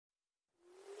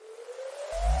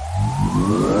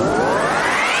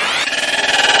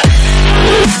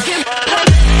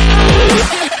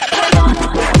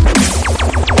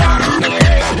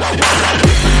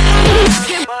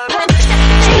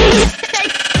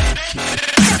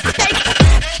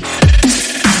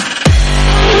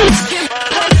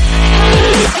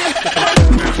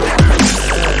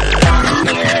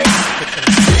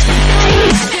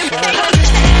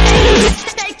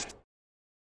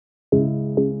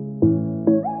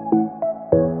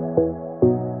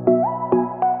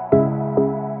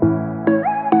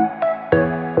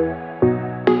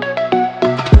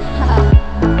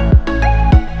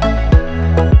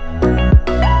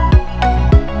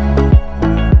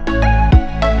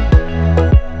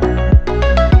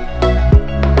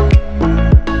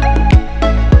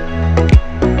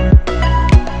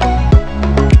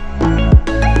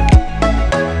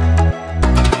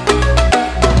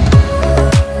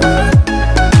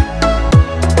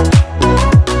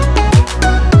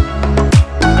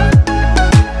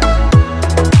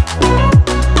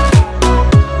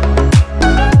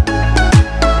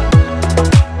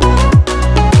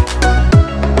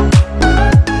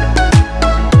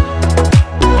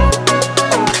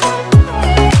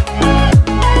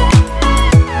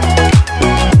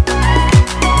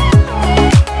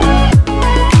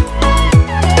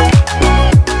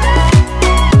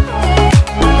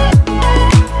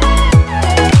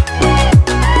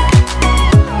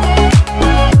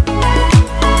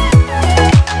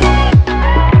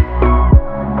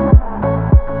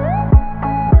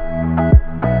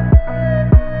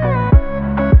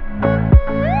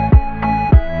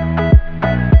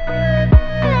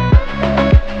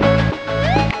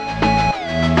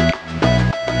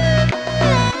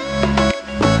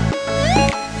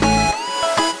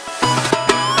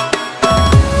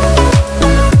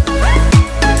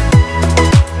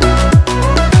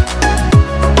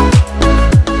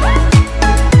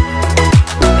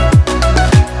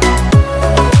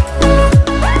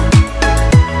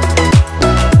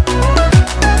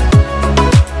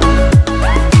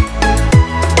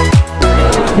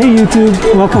Hey YouTube,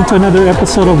 welcome to another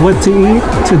episode of What to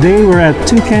Eat. Today we're at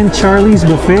Toucan Charlie's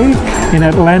Buffet in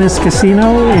Atlantis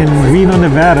Casino in Reno,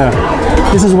 Nevada.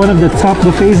 This is one of the top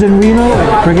buffets in Reno.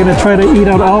 We're gonna try to eat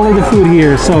out all of the food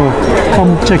here, so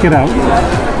come check it out.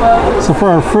 So for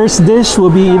our first dish,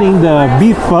 we'll be eating the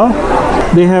beef pho.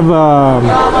 They have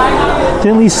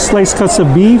thinly sliced cuts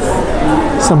of beef,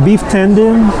 some beef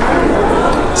tendon,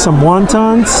 some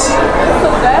wontons.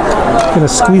 Gonna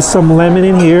squeeze some lemon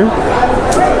in here.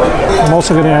 I'm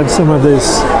also going to add some of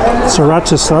this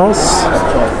sriracha sauce.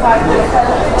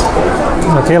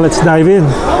 Okay, let's dive in.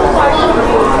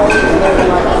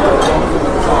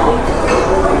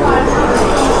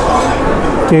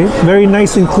 Okay, very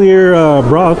nice and clear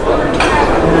broth.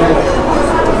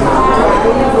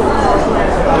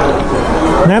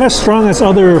 Not as strong as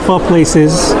other pho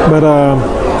places, but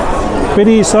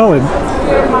pretty solid.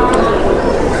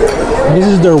 This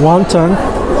is their wonton.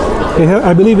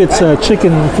 I believe it's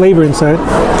chicken flavor inside.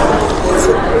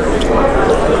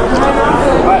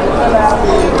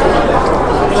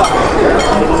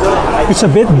 It's a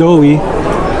bit doughy,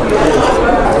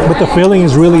 but the filling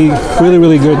is really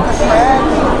good.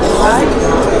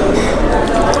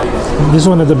 This is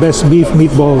one of the best beef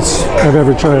meatballs I've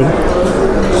ever tried.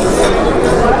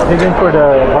 Dig in for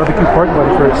the barbecue pork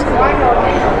bun first.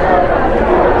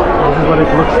 This is what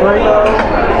it looks like.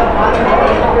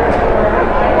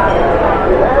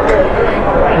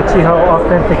 Let's see how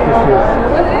authentic this is.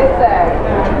 What is that?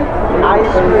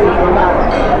 Ice cream.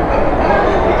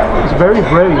 It's very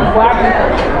bready.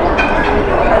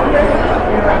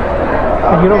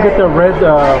 And you don't get the red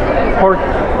pork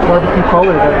barbecue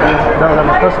color that I'm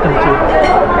accustomed to.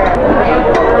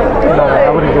 No, I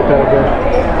wouldn't get that again.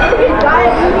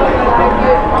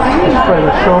 Let's try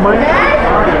the shomai.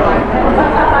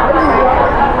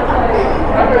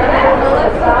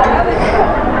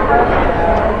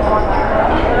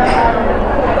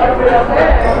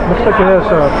 Looks like it has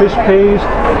fish paste,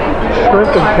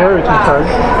 shrimp, and carrots inside.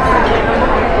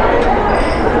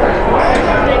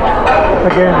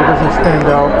 Again, it doesn't stand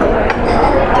out.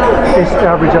 Tastes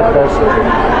average at best.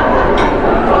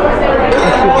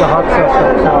 Let's see if the hot sauce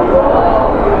helps out.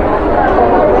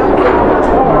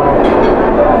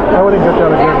 I wouldn't get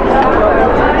that again.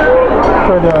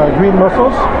 Try the green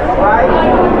mussels.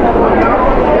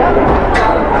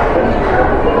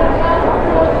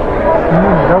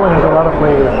 That one has a lot of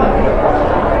flavor.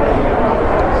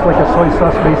 It's like a soy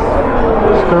sauce based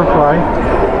stir fry.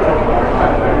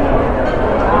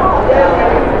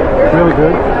 Really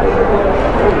good.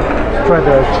 Let's try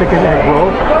the chicken egg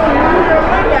roll.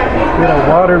 Get a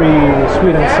watery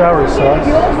sweet and sour sauce.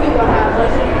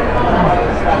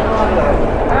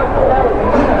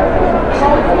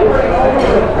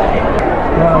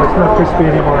 No, it's not crispy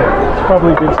anymore. It's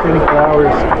probably been sitting for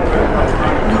hours.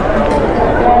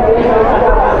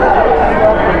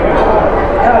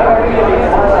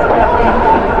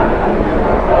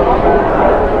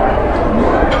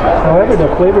 However, the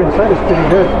flavor inside is pretty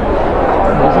good.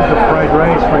 This is the fried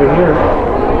rice right here.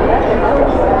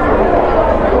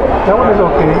 That one is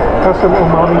okay. Has some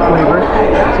umami flavor,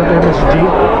 some MSG,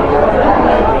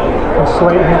 a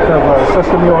slight hint of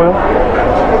sesame oil.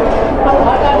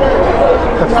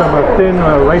 Got some thin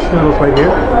rice noodles right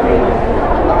here.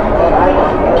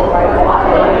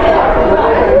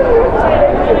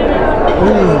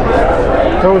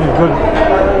 That was good.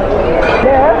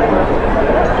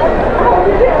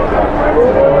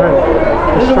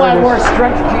 This is why we're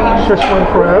stretch jeans. Szechuan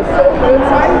crab.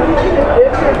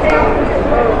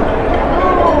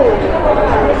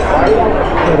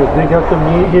 Gotta dig out the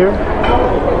meat here.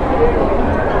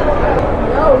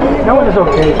 That one is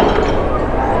okay.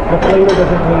 The flavor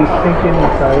doesn't really sink in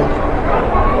inside.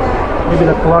 Maybe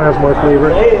the claw has more flavor.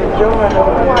 Hey, Joanne,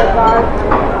 oh my God.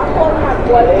 Oh, my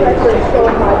blood pressure is so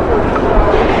high.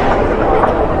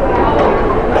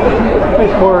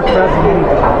 Nice for crab meat,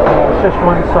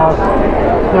 Szechuan sauce.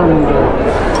 Not really good.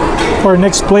 For our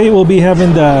next plate, we'll be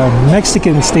having the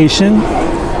Mexican station.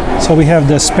 So we have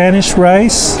the Spanish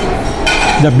rice,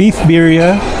 the beef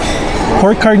birria,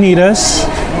 pork carnitas,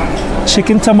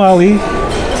 chicken tamale,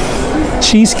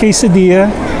 cheese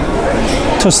quesadilla,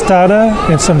 tostada,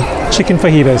 and some chicken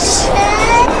fajitas.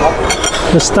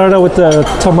 Let's start out with the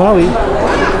tamale.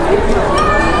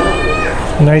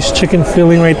 Nice chicken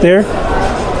filling right there.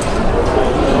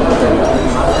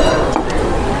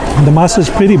 The masa is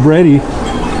pretty bready.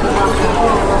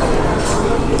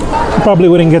 Probably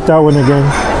wouldn't get that one again.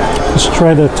 Let's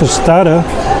try the tostada.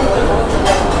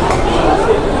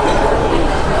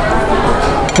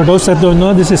 For those that don't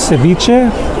know, this is ceviche,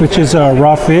 which is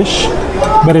raw fish,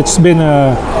 but it's been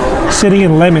sitting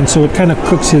in lemon, so it kind of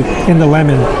cooks it in the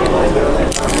lemon.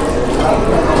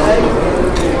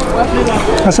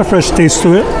 Has a fresh taste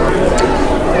to it.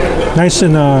 Nice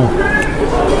and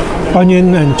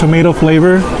onion and tomato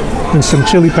flavor, and some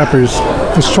chili peppers.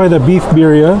 Let's try the beef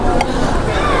birria.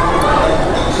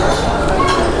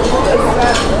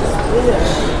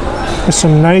 There's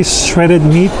some nice shredded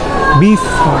meat, beef.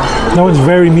 That one's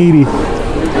very meaty.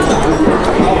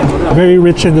 Very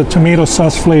rich in the tomato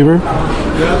sauce flavor.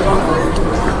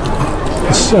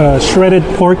 It's shredded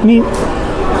pork meat.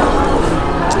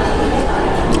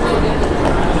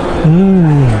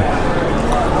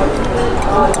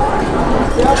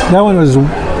 That one was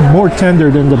more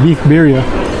tender than the beef birria.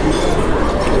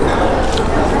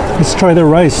 Let's try the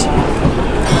rice.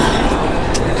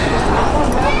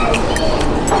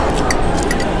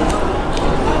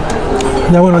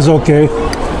 That one was okay.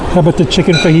 How about the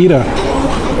chicken fajita?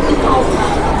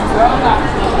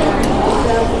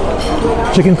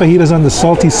 Chicken fajita's on the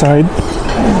salty side.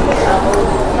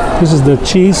 This is the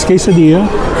cheese quesadilla.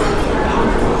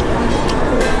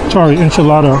 Sorry,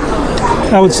 enchilada.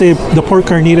 I would say the pork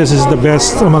carnitas is the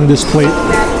best among this plate.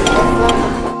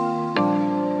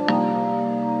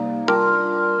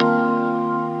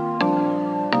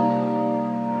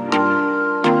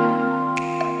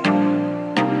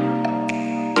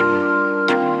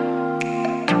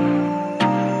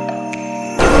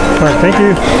 All right, thank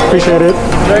you. Appreciate it.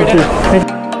 Thank you.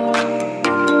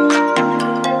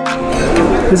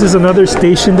 This is another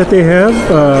station that they have.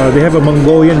 They have a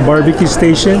Mongolian barbecue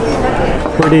station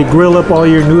where they grill up all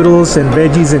your noodles and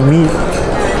veggies and meat.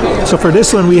 So for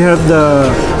this one, we have the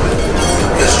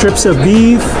strips of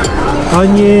beef,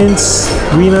 onions,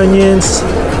 green onions,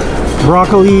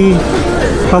 broccoli,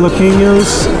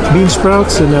 jalapenos, bean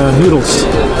sprouts, and noodles.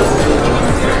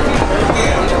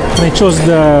 And I chose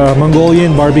the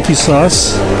Mongolian barbecue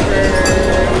sauce.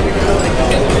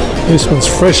 This one's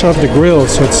fresh off the grill,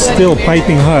 so it's still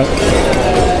piping hot.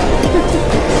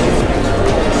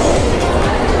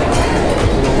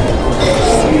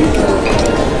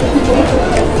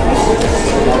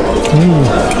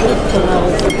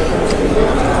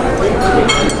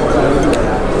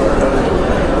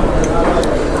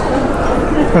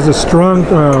 Has a strong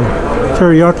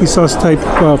teriyaki sauce type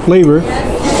flavor.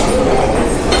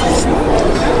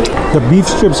 The beef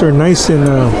strips are nice and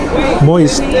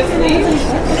moist.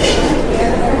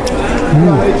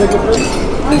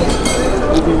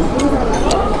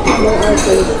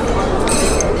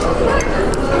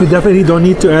 You definitely don't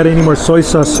need to add any more soy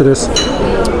sauce to this.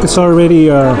 It's already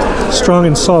strong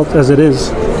in salt as it is.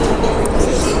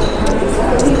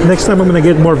 Next time I'm gonna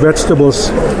get more vegetables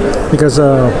because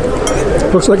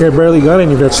looks like I barely got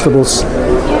any vegetables.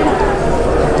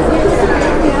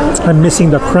 I'm missing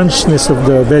the crunchness of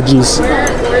the veggies.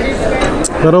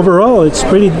 But overall, it's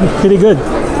pretty good.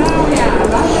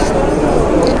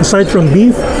 Aside from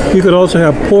beef, you could also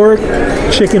have pork,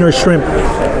 chicken, or shrimp.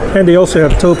 And they also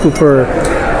have tofu for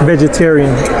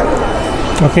vegetarian.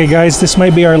 Okay guys, this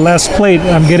might be our last plate.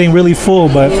 I'm getting really full,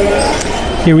 but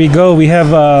here we go. We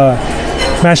have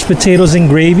mashed potatoes and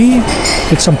gravy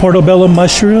with some portobello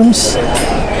mushrooms.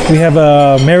 We have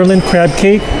a Maryland crab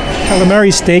cake,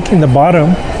 calamari steak in the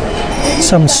bottom,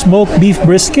 some smoked beef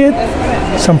brisket,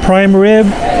 some prime rib,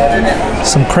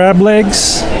 some crab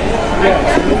legs,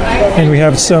 and we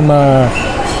have some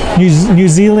New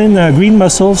Zealand green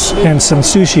mussels and some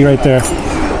sushi right there.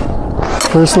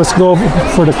 First, let's go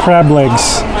for the crab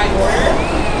legs.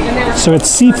 So it's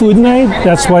seafood night,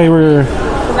 that's why we're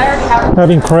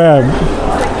having crab.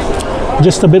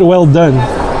 Just a bit well done.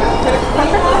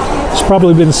 It's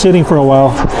probably been sitting for a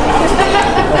while.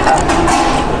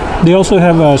 They also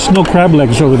have snow crab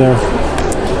legs over there.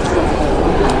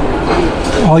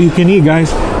 All you can eat,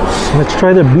 guys. Let's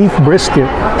try the beef brisket.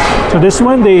 So this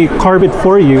one, they carve it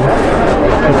for you.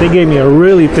 But they gave me a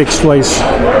really thick slice.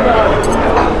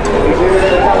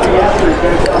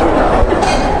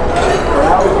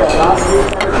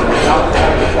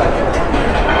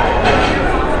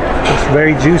 It's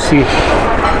very juicy.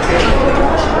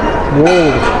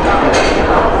 Whoa.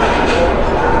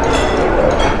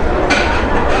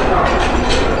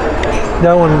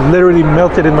 That one literally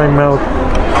melted in my mouth.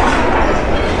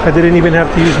 I didn't even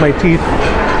have to use my teeth.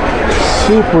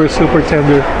 Super, super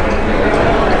tender.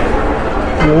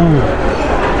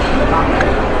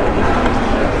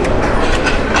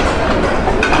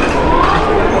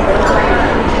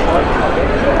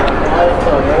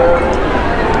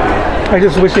 I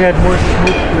just wish it had more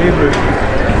smooth flavor.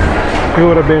 It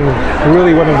would have been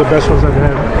really one of the best ones I've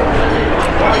had.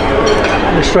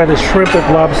 Let's try the shrimp with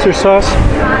lobster sauce.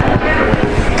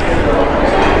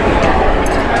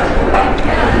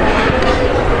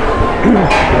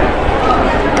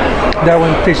 That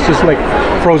one tastes just like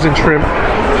frozen shrimp.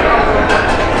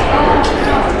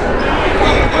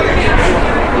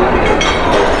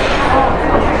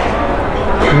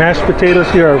 Mashed potatoes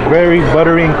here are very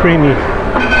buttery and creamy.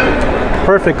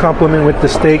 Perfect complement with the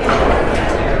steak.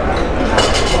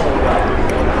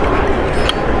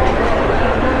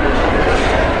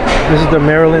 This is the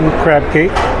Maryland crab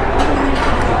cake.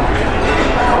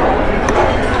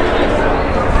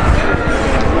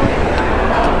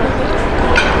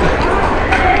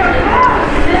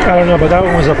 I don't know, but that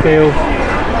one was a fail.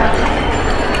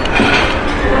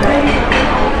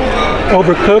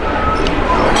 Overcooked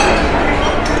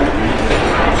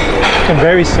and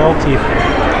very salty.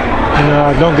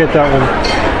 No, don't get that one.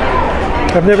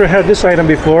 I've never had this item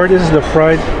before. This is the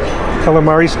fried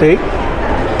calamari steak.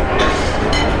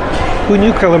 Who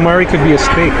knew calamari could be a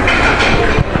steak?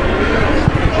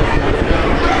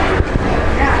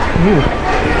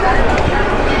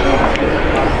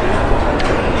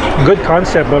 Good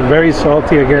concept, but very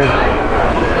salty again.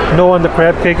 No on the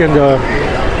crab cake and the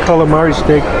calamari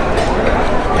steak.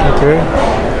 Okay.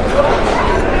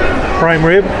 Prime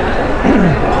rib.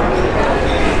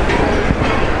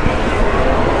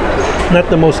 Not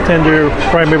the most tender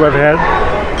prime rib I've had.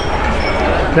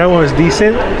 That one was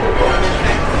decent,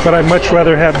 but I'd much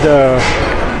rather have the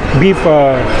beef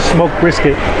smoked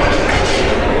brisket.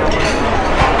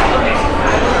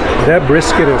 That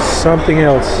brisket is something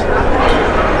else.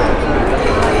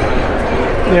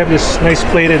 We have this nice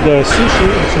plated sushi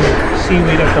with some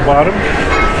seaweed at the bottom.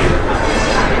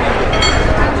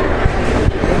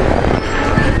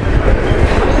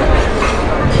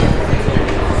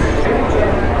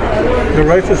 The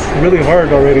rice is really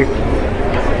hard already.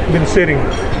 Been sitting.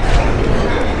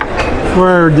 For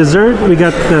our dessert, we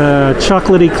got the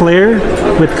chocolatey eclair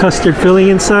with custard filling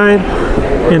inside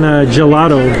and a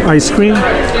gelato ice cream.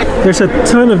 There's a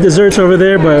ton of desserts over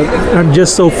there, but I'm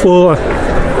just so full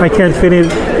I can't fit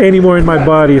it anymore in my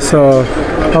body, so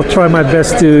I'll try my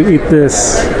best to eat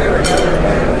this.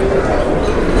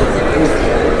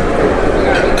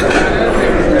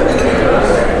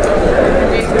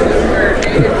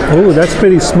 Oh, that's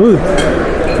pretty smooth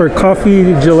for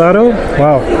coffee gelato.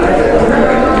 Wow.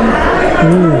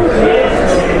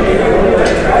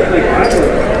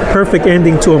 Perfect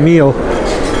ending to a meal,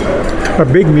 a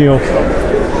big meal.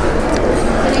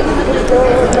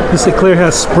 This eclair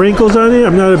has sprinkles on it.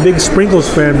 I'm not a big sprinkles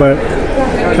fan, but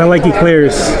I like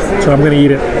eclairs, so I'm gonna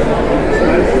eat it.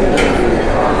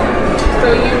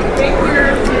 So you take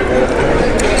your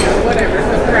whatever,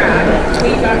 so crab,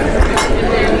 $8,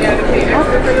 and then you gotta pay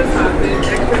extra for the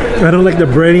I don't like the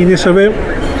breadiness of it.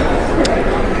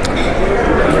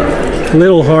 A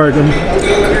little hard.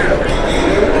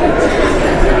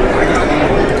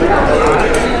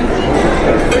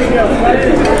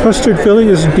 Custard filling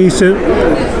is decent,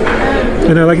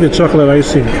 and I like the chocolate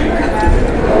icing.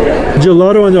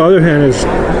 Gelato, on the other hand, is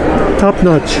top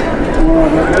notch.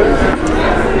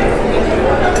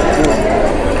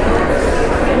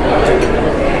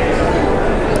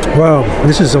 Wow,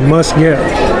 this is a must get.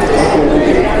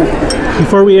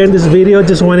 Before we end this video,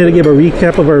 just wanted to give a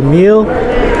recap of our meal.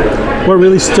 What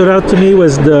really stood out to me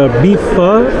was the beef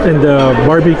pho and the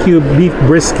barbecue beef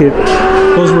brisket.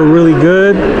 Those were really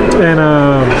good, and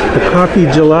the coffee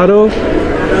gelato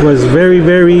was very,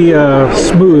 very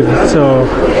smooth. So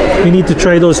you need to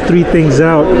try those 3 things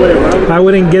out. I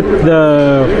wouldn't get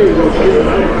the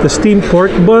steamed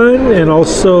pork bun, and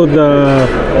also the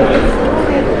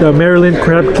Maryland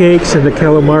crab cakes and the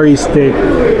calamari steak.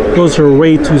 Those are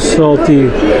way too salty.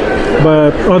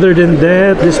 But other than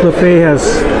that, this buffet has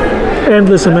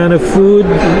endless amount of food.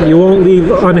 You won't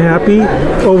leave unhappy.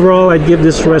 Overall, I'd give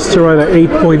this restaurant an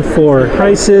 8.4.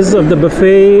 Prices of the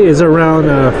buffet is around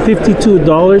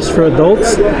 $52 for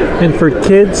adults, and for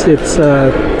kids it's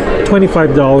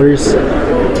 $25.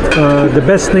 The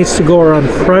best nights to go are on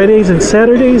Fridays and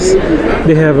Saturdays.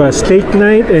 They have a steak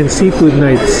night and seafood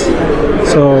nights.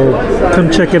 So come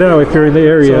check it out if you're in the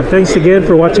area. So thanks again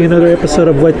for watching another episode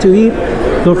of What to Eat.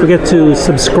 Don't forget to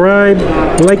subscribe,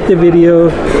 like the video,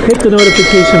 hit the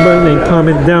notification button, and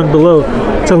comment down below.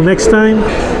 Till next time,